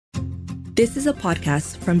This is a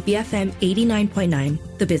podcast from BFM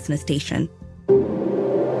 89.9, the business station.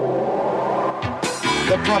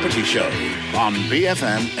 The Property Show on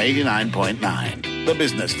BFM 89.9, the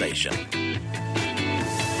business station.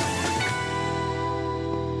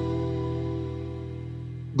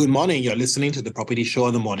 Good morning. You're listening to The Property Show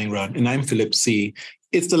on the Morning Run, and I'm Philip C.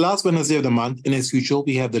 It's the last Wednesday of the month, and as usual,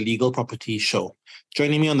 we have the Legal Property Show.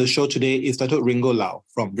 Joining me on the show today is Dr. Ringo Lau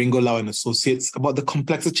from Ringo Lau and Associates about the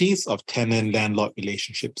complexities of tenant-landlord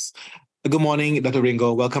relationships. Good morning, Dr.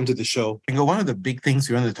 Ringo. Welcome to the show. Ringo, one of the big things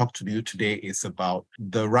we want to talk to you today is about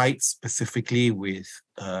the rights specifically with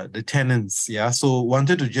the tenants. So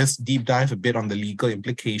wanted to just deep dive a bit on the legal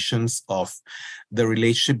implications of the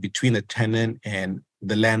relationship between the tenant and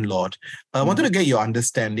the landlord. I wanted to get your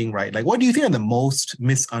understanding, right? Like, what do you think are the most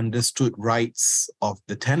misunderstood rights of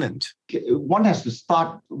the tenant? One has to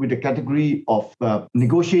start with the category of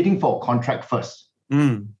negotiating for a contract first.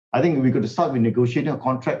 I think we got to start with negotiating a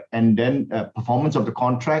contract and then performance of the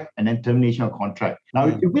contract and then termination of contract. Now,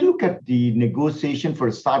 if we look at the negotiation for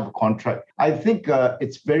the start of a contract, I think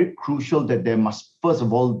it's very crucial that there must, first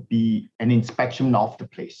of all, be an inspection of the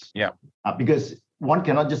place. Because one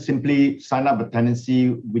cannot just simply sign up a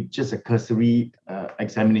tenancy with just a cursory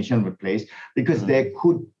examination of the place, because there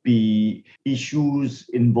could be issues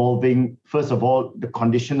involving, first of all, the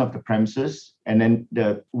condition of the premises, and then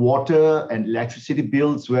the water and electricity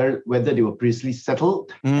bills, whether they were previously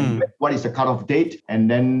settled, and what is the cutoff date, and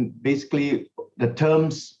then basically the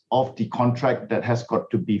terms of the contract that has got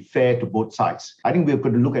to be fair to both sides. I think we've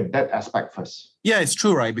got to look at that aspect first. Yeah, it's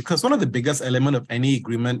true, right? Because one of the biggest elements of any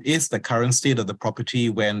agreement is the current state of the property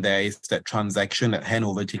when there is that transaction, that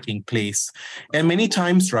handover taking place. And many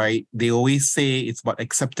times, right, they always say it's about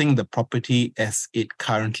accepting the property as it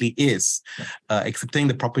currently is, accepting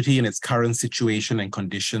the property in its current situation and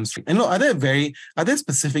conditions. And look, are there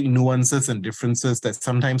specific nuances and differences that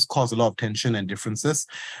sometimes cause a lot of tension and differences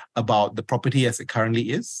about the property as it currently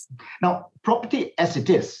is? Now, property as it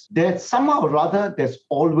is, there's somehow or rather, there's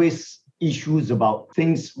always issues about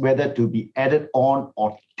things whether to be added on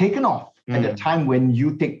or taken off at the time when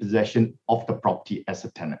you take possession of the property as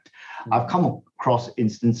a tenant. I've come across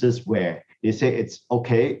instances where they say it's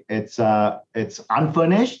okay, it's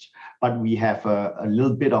unfurnished, but we have a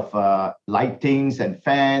little bit of lightings and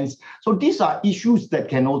fans. So these are issues that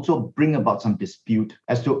can also bring about some dispute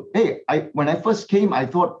as to, hey, when I first came, I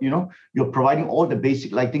thought, you're providing all the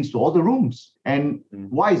basic lightings to all the rooms. And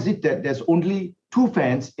why is it that there's only 2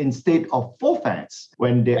 fans instead of 4 fans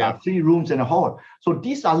when there are 3 rooms and a hall? So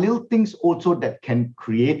these are little things also that can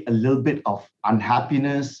create a little bit of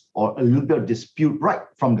unhappiness or a little bit of dispute right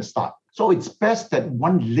from the start. So it's best that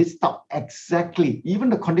one lists out exactly, even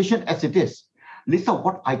the condition as it is, list out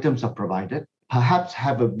what items are provided, perhaps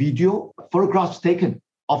have a video, photographs taken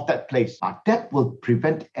of that place. That will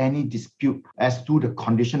prevent any dispute as to the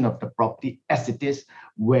condition of the property as it is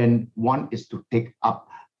when one is to take up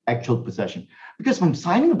actual possession. Because from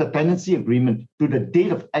signing of the tenancy agreement to the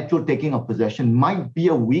date of actual taking of possession might be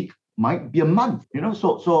a week, might be a month,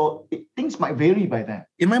 so things might vary by that.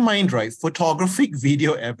 In my mind, right, photographic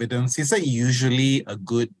video evidence, is that usually a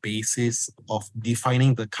good basis of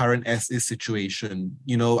defining the current as-is situation?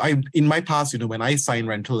 In my past, when I sign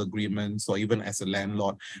rental agreements or even as a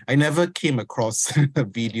landlord, I never came across a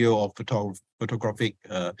video or photographic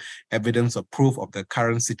evidence or proof of the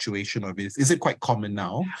current situation of it. Is it quite common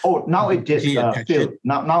now? Oh, now it is, Phil.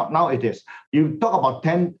 Now it is. You talk about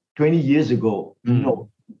 10, 20 years ago, no.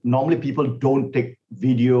 Normally, people don't take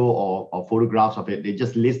video or photographs of it. They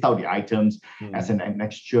just list out the items as an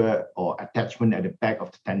annexure or attachment at the back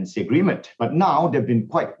of the tenancy agreement. But now there have been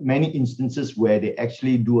quite many instances where they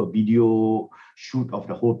actually do a video shoot of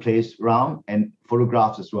the whole place around and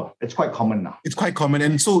photographs as well. It's quite common now. It's quite common.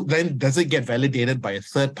 And so then does it get validated by a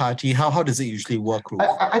third party? How does it usually work?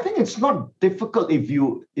 I think it's not difficult if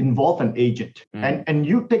you involve an agent and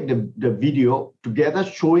you take the video together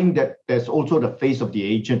showing that there's also the face of the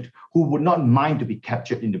agent who would not mind to be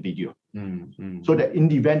captured in the video. So that in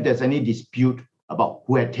the event there's any dispute about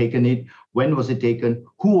who had taken it, when was it taken,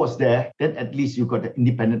 who was there, then at least you've got the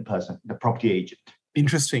independent person, the property agent.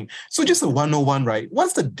 Interesting. So just a 101, right?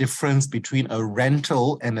 What's the difference between a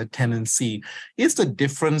rental and a tenancy? Is the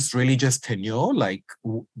difference really just tenure, like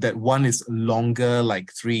that one is longer,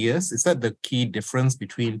 like 3 years? Is that the key difference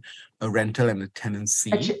between a rental and a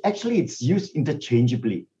tenancy? Actually, it's used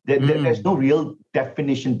interchangeably. There's no real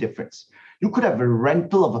definition difference. You could have a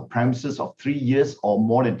rental of a premises of 3 years or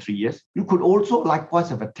more than 3 years. You could also likewise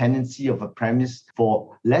have a tenancy of a premise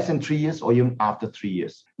for less than 3 years or even after 3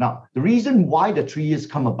 years. Now, the reason why the 3 years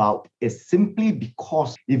come about is simply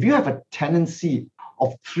because if you have a tenancy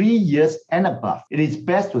of 3 years and above, it is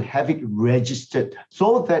best to have it registered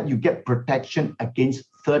so that you get protection against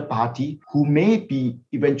third party who may be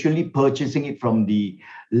eventually purchasing it from the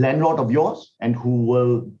landlord of yours and who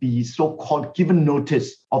will be so-called given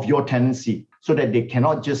notice of your tenancy so that they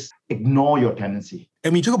cannot just ignore your tenancy.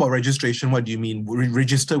 And when you talk about registration, what do you mean?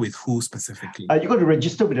 Register with who specifically? You got to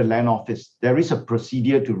register with the land office. There is a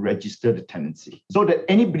procedure to register the tenancy so that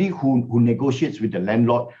anybody who negotiates with the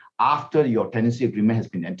landlord after your tenancy agreement has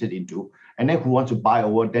been entered into, and then who wants to buy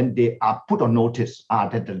over, then they are put on notice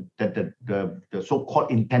that the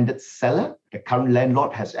so-called intended seller, the current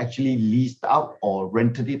landlord, has actually leased out or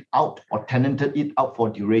rented it out or tenanted it out for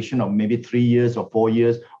a duration of maybe 3 years or 4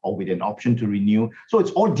 years or with an option to renew. So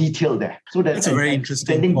it's all detailed there. So that that's a very interesting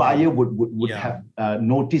standing point. buyer would have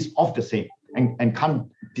notice of the same and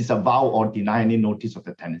can't disavow or deny any notice of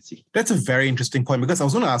the tenancy. That's a very interesting point, because I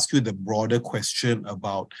was going to ask you the broader question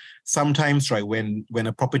about sometimes, right, when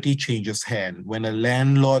a property changes hand, when a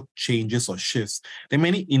landlord changes or shifts, there are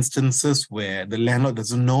many instances where the landlord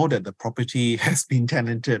doesn't know that the property has been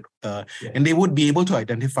tenanted, and they would be able to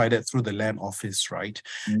identify that through the land office, right?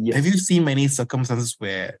 Yes. Have you seen many circumstances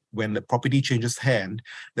where when the property changes hand,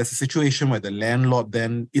 there's a situation where the landlord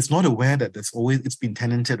then is not aware that it's been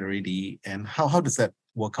tenanted already, and how does that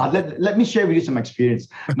work out? Let me share with you some experience.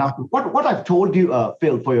 Now, what I've told you,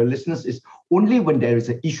 Phil, for your listeners, is only when there is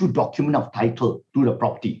an issued document of title to the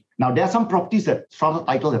property. Now, there are some properties that strata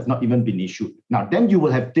title have not even been issued. Now, then you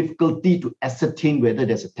will have difficulty to ascertain whether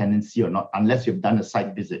there's a tenancy or not, unless you've done a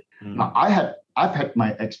site visit. Now, I've had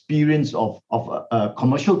my experience of a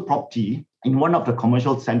commercial property in one of the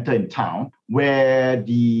commercial center in town, where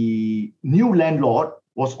the new landlord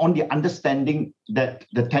was on the understanding that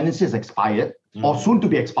the tenancy has expired or soon to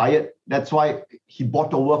be expired. That's why he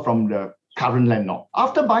bought over from the current landlord.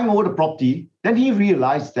 After buying over the property, then he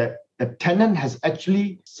realized that the tenant has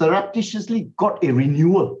actually surreptitiously got a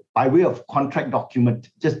renewal by way of contract document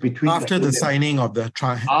just between after the signing of the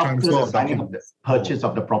purchase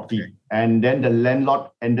of the property. Okay. And then the landlord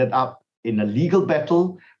ended up in a legal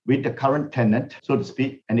battle with the current tenant, so to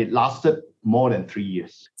speak, and it lasted more than 3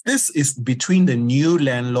 years. This is between the new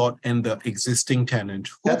landlord and the existing tenant.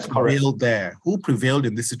 That's prevailed correct. There? Who prevailed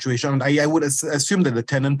in this situation? I would assume that the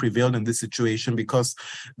tenant prevailed in this situation because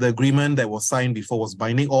the agreement that was signed before was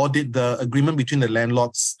binding, or did the agreement between the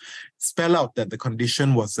landlords spell out that the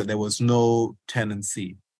condition was that there was no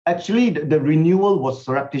tenancy? Actually, the renewal was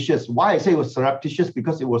surreptitious. Why I say it was surreptitious?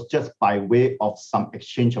 Because it was just by way of some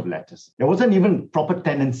exchange of letters. There wasn't even proper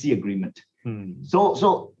tenancy agreement.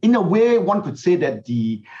 So in a way, one could say that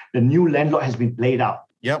the new landlord has been played out.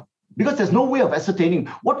 Yep. Because there's no way of ascertaining.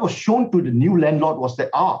 What was shown to the new landlord was that,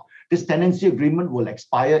 this tenancy agreement will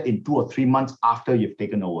expire in 2 or 3 months after you've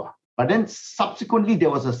taken over. But then subsequently, there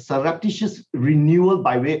was a surreptitious renewal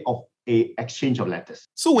by way of a exchange of letters.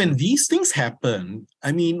 So when these things happen,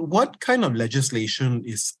 I mean, what kind of legislation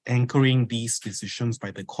is anchoring these decisions by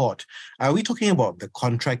the court? Are we talking about the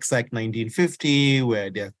Contracts Act 1950, where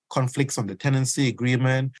there are conflicts on the tenancy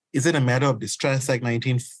agreement? Is it a matter of Distress Act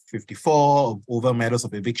 1954 over matters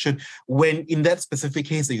of eviction? When in that specific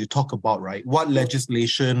case that you talk about, right, what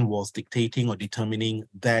legislation was dictating or determining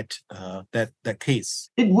that case?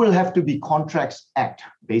 It will have to be Contracts Act,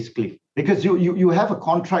 basically. Because you have a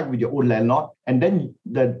contract with your old landlord, and then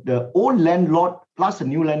the old landlord plus the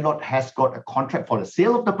new landlord has got a contract for the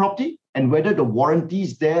sale of the property, and whether the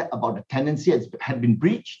warranties there about the tenancy had been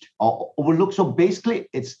breached or overlooked. So basically,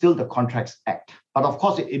 it's still the Contracts Act. But of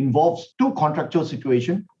course, it involves two contractual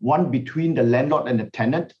situations, one between the landlord and the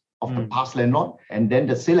tenant of the past landlord, and then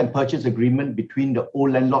the sale and purchase agreement between the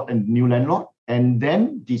old landlord and the new landlord, and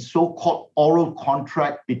then the so-called oral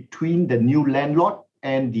contract between the new landlord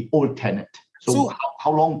and the old tenant. So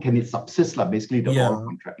how long can it subsist? Basically, the oral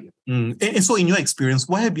contract. And so, in your experience,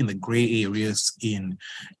 what have been the gray areas in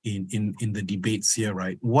the debates here?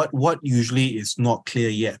 Right? What usually is not clear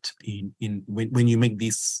yet when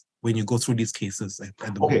you go through these cases?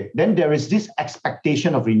 Then there is this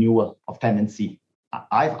expectation of renewal of tenancy.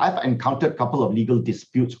 I've encountered a couple of legal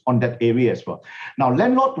disputes on that area as well. Now,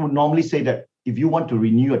 landlord would normally say that if you want to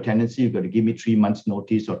renew a tenancy, you've got to give me 3 months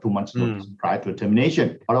notice or 2 months notice prior to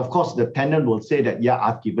termination. But of course, the tenant will say that,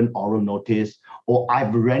 I've given oral notice, or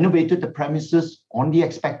I've renovated the premises, on the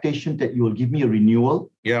expectation that you will give me a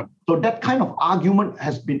renewal. Yeah. So that kind of argument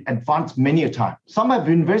has been advanced many a time. Some have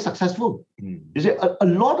been very successful. You see, a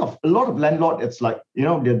lot of landlord, it's like,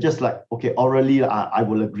 they're just like, okay, orally, I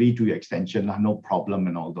will agree to your extension, no problem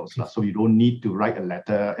and all those. So you don't need to write a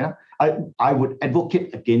letter. I would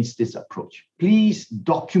advocate against this approach. Please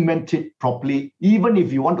document it properly. Even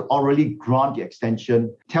if you want to orally grant the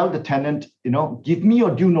extension, tell the tenant, give me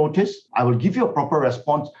your due notice. I will give you a proper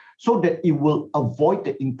response so that it will avoid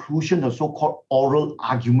the inclusion of so-called oral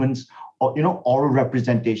arguments or oral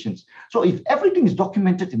representations. So if everything is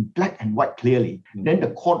documented in black and white clearly, then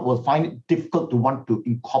the court will find it difficult to want to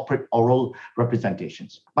incorporate oral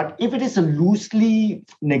representations. But if it is a loosely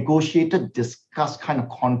negotiated, discussed kind of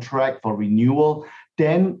contract for renewal,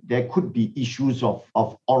 then there could be issues of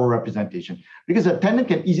oral representation. Because a tenant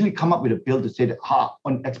can easily come up with a bill to say that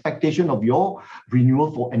on expectation of your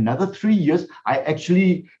renewal for another 3 years, I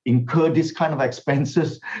actually incur this kind of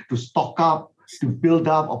expenses to stock up, to build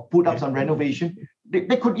up or put up some renovation.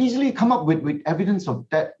 They could easily come up with evidence of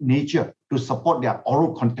that nature to support their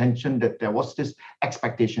oral contention that there was this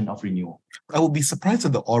expectation of renewal. I would be surprised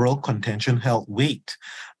if the oral contention held weight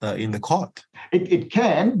in the court. It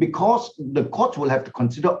can, because the court will have to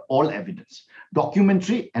consider all evidence,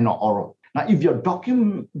 documentary and oral. Now, if your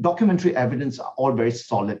documentary evidence are all very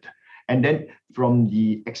solid, and then from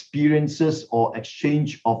the experiences or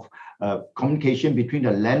exchange of communication between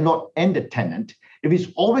the landlord and the tenant, if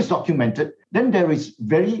it's always documented, then there is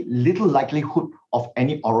very little likelihood of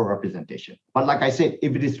any oral representation. But like I said,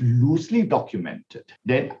 if it is loosely documented,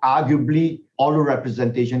 then arguably oral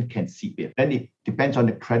representation can seep in. Then it depends on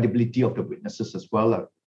the credibility of the witnesses as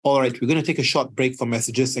well. All right, we're going to take a short break for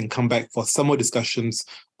messages and come back for some more discussions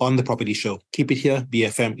on The Property Show. Keep it here,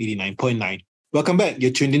 BFM 89.9. Welcome back.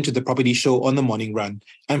 You're tuned into The Property Show on the Morning Run.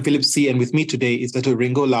 I'm Philip C. and with me today is Dr.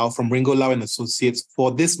 Ringo Lau from Ringo Lau and Associates for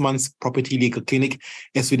this month's Property Legal Clinic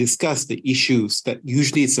as we discuss the issues that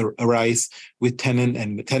usually arise with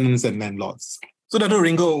tenants and landlords. So, Dr.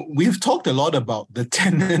 Ringo, we've talked a lot about the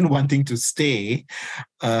tenant wanting to stay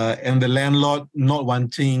and the landlord not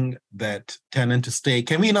wanting that tenant to stay.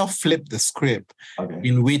 Can we now flip the script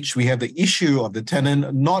in which we have the issue of the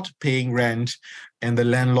tenant not paying rent and the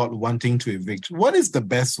landlord wanting to evict? What is the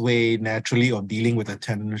best way naturally of dealing with a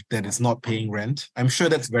tenant that is not paying rent? I'm sure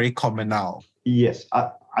that's very common now. Yes.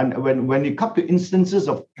 And when it comes to instances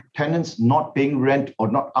of tenants not paying rent or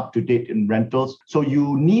not up to date in rentals, so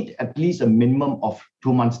you need at least a minimum of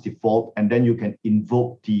 2 months default, and then you can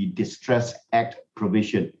invoke the Distress Act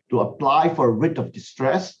provision to apply for a writ of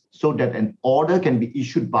distress so that an order can be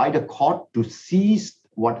issued by the court to seize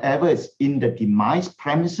whatever is in the demised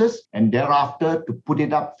premises and thereafter to put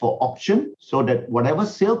it up for auction so that whatever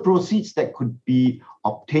sale proceeds that could be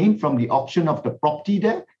obtained from the auction of the property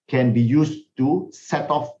there can be used to set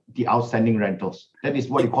off the outstanding rentals. That is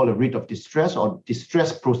what you call a writ of distress or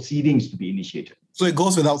distress proceedings to be initiated. So it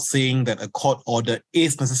goes without saying that a court order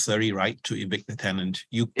is necessary, right, to evict the tenant.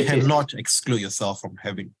 You cannot exclude yourself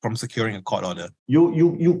from securing a court order.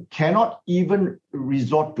 You cannot even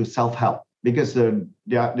resort to self-help, because there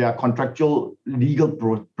are contractual legal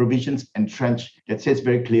provisions entrenched that says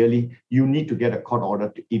very clearly you need to get a court order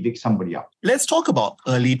to evict somebody out. Let's talk about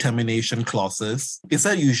early termination clauses. Is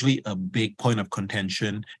that usually a big point of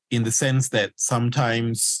contention in the sense that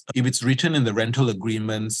sometimes if it's written in the rental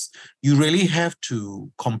agreements, you really have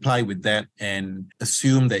to comply with that and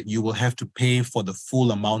assume that you will have to pay for the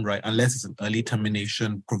full amount, right? Unless it's an early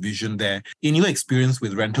termination provision there. In your experience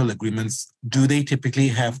with rental agreements, do they typically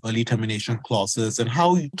have early termination clauses, and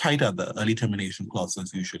how tight are the early termination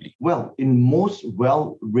clauses usually? Well, in most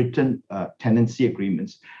well-written tenancy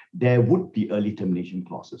agreements, there would be early termination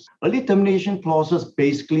clauses. Early termination clauses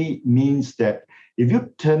basically means that if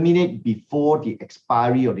you terminate before the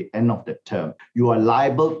expiry or the end of the term, you are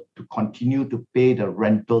liable to continue to pay the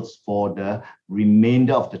rentals for the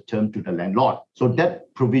remainder of the term to the landlord. So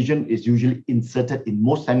that provision is usually inserted in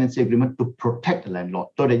most tenancy agreements to protect the landlord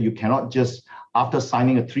so that you cannot just, after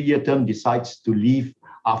signing a 3-year term, decides to leave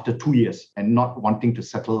after 2 years and not wanting to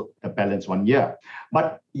settle the balance 1 year.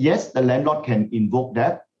 But yes, the landlord can invoke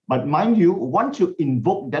that. But mind you, once you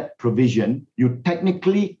invoke that provision, you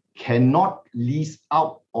technically cannot lease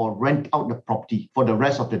out or rent out the property for the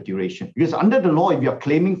rest of the duration. Because under the law, if you're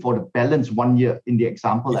claiming for the balance 1 year in the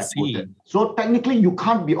example I quoted, so technically you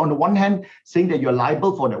can't be on the one hand saying that you're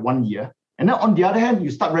liable for that 1 year, and then on the other hand,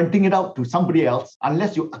 you start renting it out to somebody else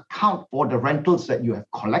unless you account for the rentals that you have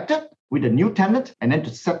collected with a new tenant and then to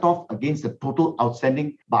set off against the total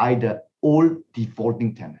outstanding by the old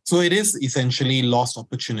defaulting tenant. So it is essentially lost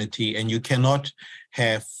opportunity, and you cannot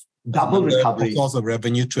have double recovery. source of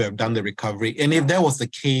revenue to have done the recovery. And if that was the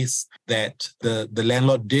case that the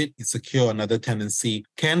landlord did secure another tenancy,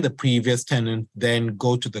 can the previous tenant then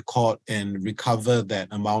go to the court and recover that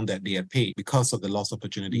amount that they had paid because of the lost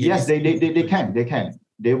opportunity? Yes, they can.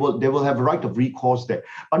 They will have a right of recourse there.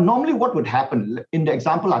 But normally what would happen, in the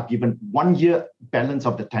example I've given, 1 year balance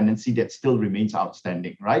of the tenancy that still remains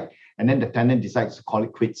outstanding, right? And then the tenant decides to call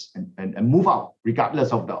it quits and move out,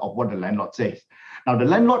 regardless of what the landlord says. Now, the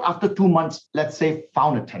landlord, after 2 months, let's say,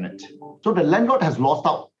 found a tenant. So the landlord has lost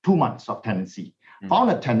out 2 months of tenancy.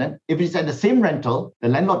 Found a tenant. If it's at the same rental, the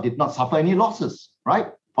landlord did not suffer any losses,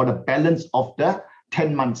 right? For the balance of the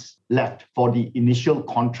 10 months left for the initial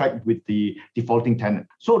contract with the defaulting tenant.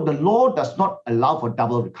 So the law does not allow for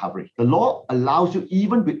double recovery. The law allows you,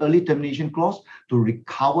 even with early termination clause, to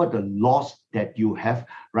recover the loss that you have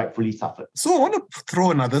rightfully suffered. So I want to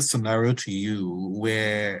throw another scenario to you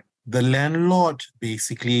where the landlord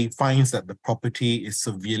basically finds that the property is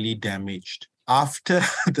severely damaged. After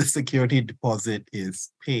the security deposit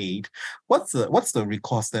is paid, what's the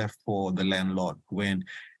recourse there for the landlord when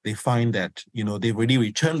they find that, they've already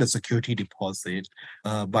returned the security deposit,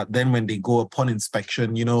 but then when they go upon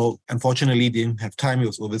inspection, unfortunately they didn't have time, it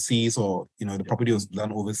was overseas, or, the property was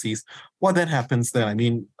done overseas. What then happens then? I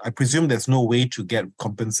mean, I presume there's no way to get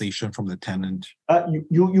compensation from the tenant.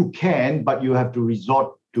 You can, but you have to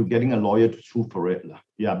resort to getting a lawyer to sue for it.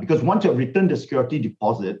 Yeah, because once you've returned the security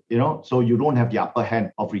deposit, so you don't have the upper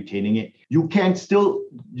hand of retaining it. You can still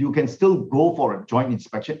go for a joint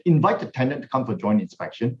inspection, invite the tenant to come for joint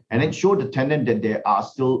inspection, and then show the tenant that there are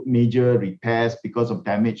still major repairs because of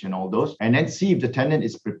damage and all those, and then see if the tenant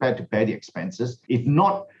is prepared to bear the expenses. If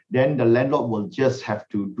not, then the landlord will just have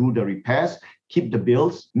to do the repairs, keep the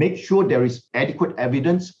bills, make sure there is adequate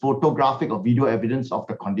evidence, photographic or video evidence of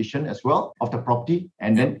the condition as well of the property,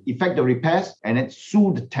 and then effect the repairs, and then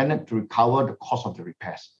sue the tenant to recover the cost of the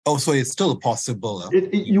repairs. Oh, so it's still possible.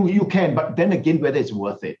 You can, but then again, whether it's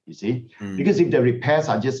worth it, you see? Because if the repairs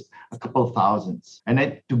are just a couple of thousands, and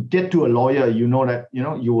then to get to a lawyer, you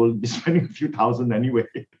will be spending a few thousand anyway.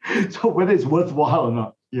 So whether it's worthwhile or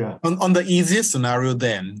not. Yeah. On the easiest scenario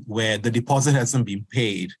then, where the deposit hasn't been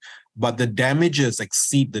paid, but the damages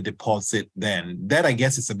exceed the deposit, then that, I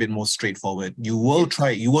guess, is a bit more straightforward. You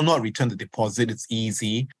will not return the deposit, it's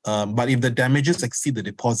easy. But if the damages exceed the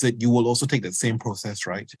deposit, you will also take the same process,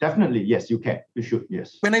 right? Definitely, yes, you can. You should,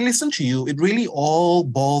 yes. When I listen to you, it really all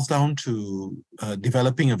boils down to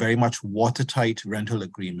developing a very much watertight rental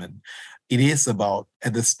agreement. It is about,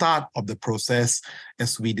 at the start of the process,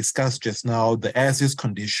 as we discussed just now, the as-is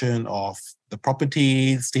condition of the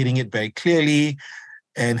property, stating it very clearly,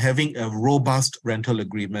 and having a robust rental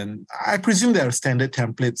agreement. I presume there are standard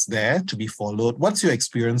templates there to be followed. What's your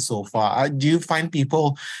experience so far? Do you find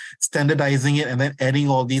people standardizing it and then adding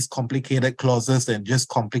all these complicated clauses and just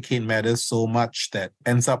complicate matters so much that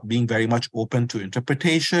ends up being very much open to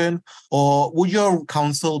interpretation? Or would your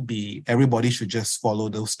counsel be everybody should just follow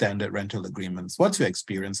those standard rental agreements? What's your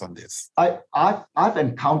experience on this? I've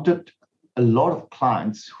encountered a lot of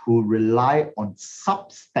clients who rely on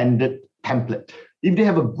substandard template. If they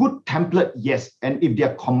have a good template, yes. And if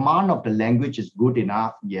their command of the language is good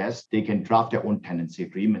enough, yes, they can draft their own tenancy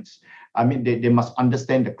agreements. I mean, they must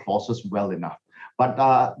understand the clauses well enough. But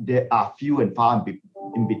there are few and far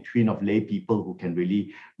in between of lay people who can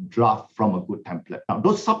really draft from a good template. Now,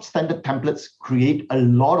 those substandard templates create a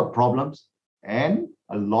lot of problems and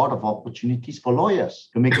a lot of opportunities for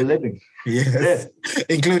lawyers to make a living. Yes.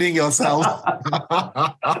 Including yourself.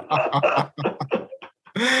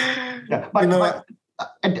 Yeah, but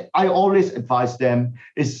I always advise them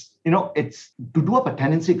it's to do up a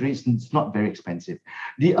tenancy agreement, it's not very expensive.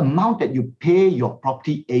 The amount that you pay your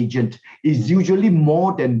property agent is usually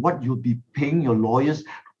more than what you'll be paying your lawyers to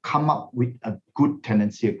come up with a good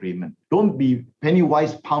tenancy agreement. Don't be penny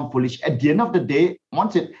wise, pound foolish. At the end of the day,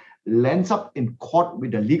 once it lands up in court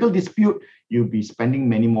with a legal dispute, you'll be spending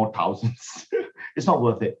many more thousands. It's not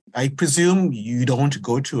worth it. I presume you don't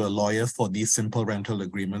go to a lawyer for these simple rental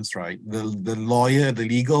agreements, right? The lawyer, the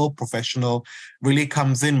legal professional really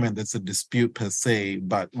comes in when there's a dispute per se.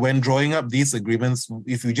 But when drawing up these agreements,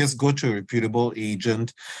 if you just go to a reputable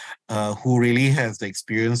agent who really has the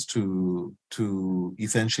experience to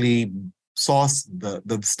essentially source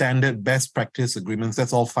the standard best practice agreements,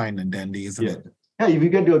 that's all fine and dandy, isn't it? Yeah, if you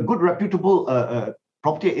get a good reputable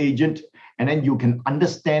property agent, and then you can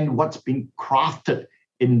understand what's being crafted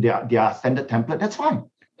in their standard template, that's fine.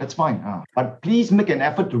 That's fine. But please make an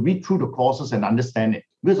effort to read through the clauses and understand it,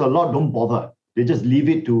 because a lot don't bother. They just leave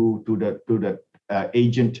it to the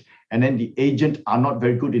agent, and then the agent are not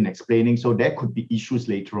very good in explaining, so there could be issues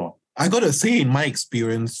later on. I got to say, in my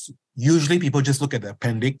experience, usually people just look at the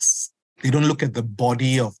appendix. They don't look at the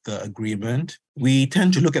body of the agreement. We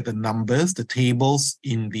tend to look at the numbers, the tables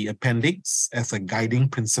in the appendix as a guiding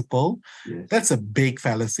principle. Yes. That's a big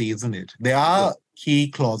fallacy, isn't it? There are key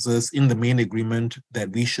clauses in the main agreement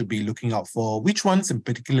that we should be looking out for. Which ones in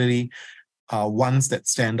particularly are ones that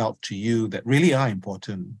stand out to you that really are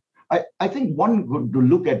important? I think one would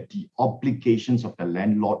look at the obligations of the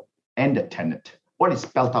landlord and the tenant. What is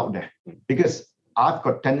spelled out there? Because I've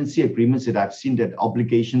got tenancy agreements that I've seen that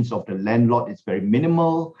obligations of the landlord is very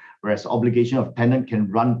minimal, whereas obligation of tenant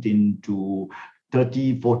can run into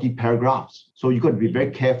 30, 40 paragraphs. So you've got to be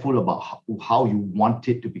very careful about how you want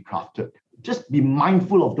it to be crafted. Just be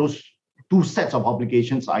mindful of those two sets of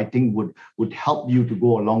obligations, I think would help you to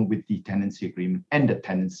go along with the tenancy agreement and the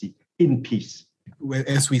tenancy in peace.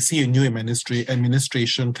 As we see a new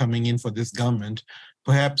administration coming in for this government,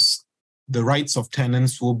 perhaps the rights of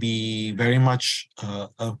tenants will be very much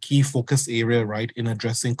a key focus area, right, in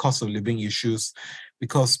addressing cost of living issues,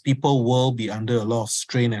 because people will be under a lot of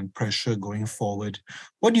strain and pressure going forward.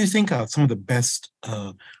 What do you think are some of the best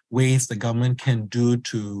ways the government can do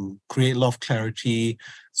to create a lot of clarity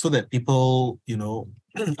so that people,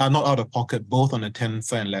 are not out of pocket, both on the tenant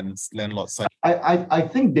side and landlord side? I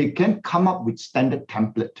think they can come up with standard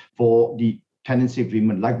template for the tenancy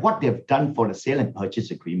agreement, like what they've done for the sale and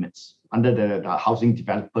purchase agreements under the Housing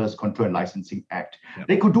Developers Control and Licensing Act. Yep.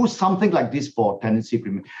 They could do something like this for tenancy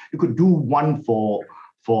agreement. You could do one for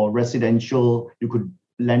residential, you could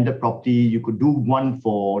landed property, you could do one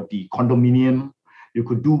for the condominium, you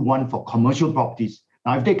could do one for commercial properties.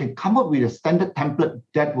 Now, if they can come up with a standard template,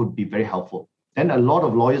 that would be very helpful. Then a lot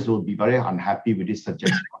of lawyers will be very unhappy with this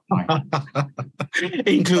suggestion of mine.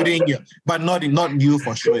 Including you, but not you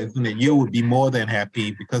for sure, isn't it? You would be more than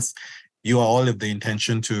happy because you are all of the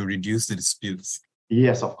intention to reduce the disputes.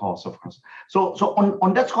 Yes, of course. So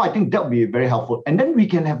on that score, I think that would be very helpful. And then we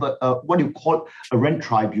can have a what you call a rent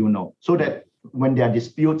tribunal, so that when there are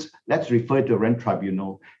disputes, let's refer to a rent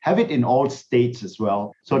tribunal. Have it in all states as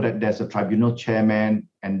well, so that there's a tribunal chairman,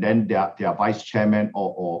 and then there are vice chairman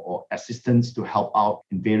or assistants to help out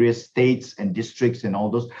in various states and districts and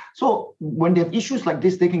all those. So when they have issues like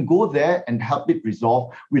this, they can go there and help it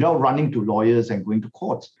resolve without running to lawyers and going to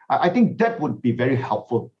courts. I think that would be very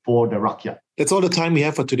helpful for the rakyat. That's all the time we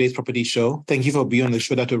have for today's Property Show. Thank you for being on the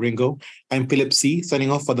show, Dato' Ringo. I'm Philip C.,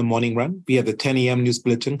 signing off for the morning run. We have the 10 a.m. news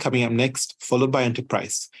bulletin coming up next, followed by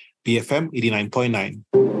Enterprise, BFM 89.9.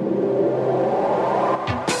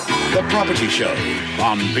 The Property Show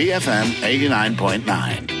on BFM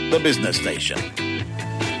 89.9, the business station.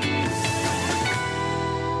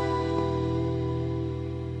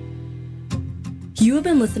 You have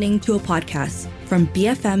been listening to a podcast from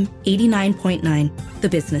BFM 89.9, the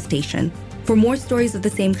business station. For more stories of the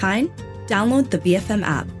same kind, download the BFM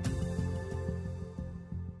app.